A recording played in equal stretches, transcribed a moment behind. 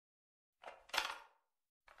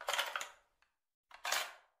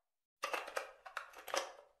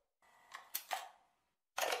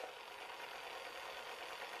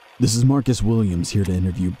This is Marcus Williams here to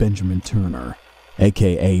interview Benjamin Turner,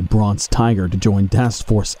 aka Bronze Tiger, to join Task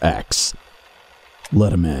Force X.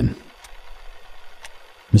 Let him in.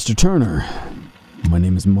 Mr. Turner, my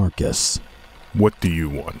name is Marcus. What do you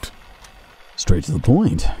want? Straight to the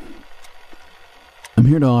point. I'm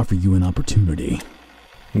here to offer you an opportunity.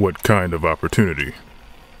 What kind of opportunity?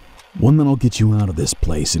 One that'll get you out of this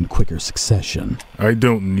place in quicker succession. I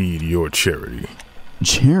don't need your charity.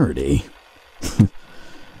 Charity?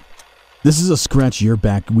 This is a scratch your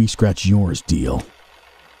back, we scratch yours deal.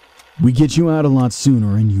 We get you out a lot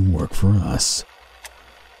sooner and you work for us.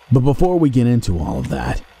 But before we get into all of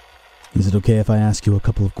that, is it okay if I ask you a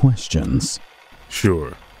couple of questions?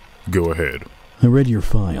 Sure. Go ahead. I read your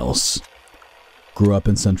files. Grew up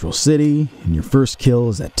in Central City, and your first kill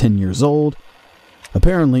is at 10 years old.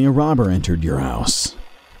 Apparently a robber entered your house.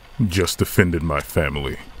 Just defended my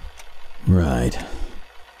family. Right.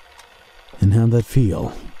 And how'd that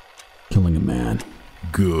feel? Killing a man.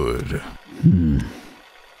 Good.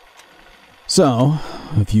 So,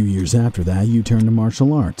 a few years after that, you turned to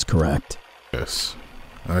martial arts, correct? Yes.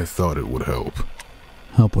 I thought it would help.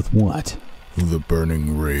 Help with what? The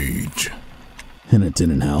burning rage. And it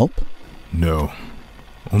didn't help? No.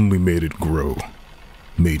 Only made it grow.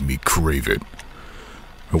 Made me crave it.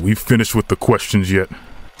 Are we finished with the questions yet?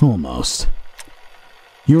 Almost.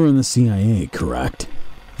 You're in the CIA, correct?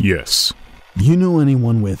 Yes. You know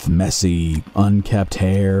anyone with messy, unkept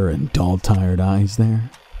hair and dull-tired eyes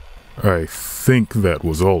there? I think that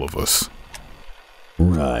was all of us.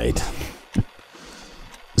 Right.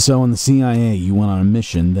 So in the CIA, you went on a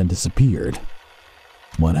mission, then disappeared.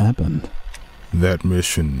 What happened? That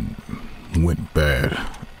mission went bad.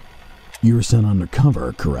 You were sent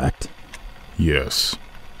undercover, correct? Yes.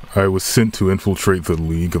 I was sent to infiltrate the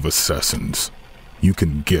League of Assassins. You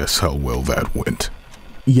can guess how well that went.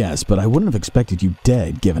 Yes, but I wouldn't have expected you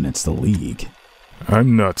dead, given it's the League.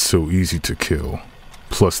 I'm not so easy to kill.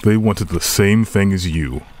 Plus, they wanted the same thing as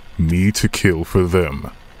you. Me to kill for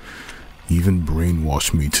them. Even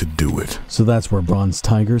brainwashed me to do it. So that's where Bronze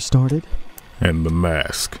Tiger started? And the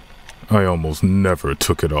mask. I almost never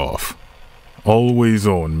took it off. Always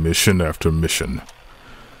on mission after mission.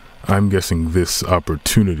 I'm guessing this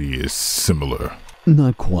opportunity is similar.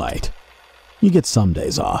 Not quite. You get some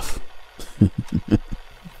days off.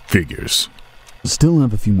 Figures. Still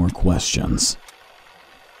have a few more questions.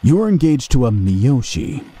 You were engaged to a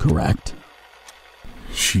Miyoshi, correct?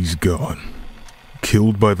 She's gone.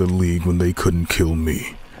 Killed by the League when they couldn't kill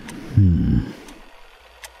me.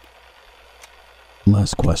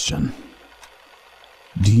 Last question.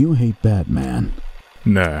 Do you hate Batman?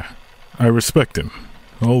 Nah. I respect him.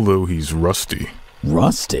 Although he's rusty.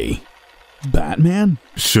 Rusty? Batman?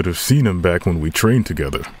 Should have seen him back when we trained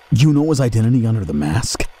together. You know his identity under the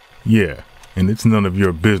mask? Yeah, and it's none of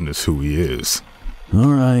your business who he is.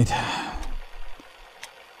 Alright.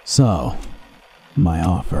 So, my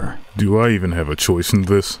offer. Do I even have a choice in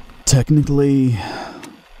this? Technically,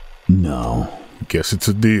 no. Guess it's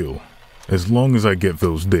a deal. As long as I get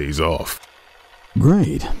those days off.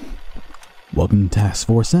 Great. Welcome to Task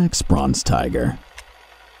Force X, Bronze Tiger.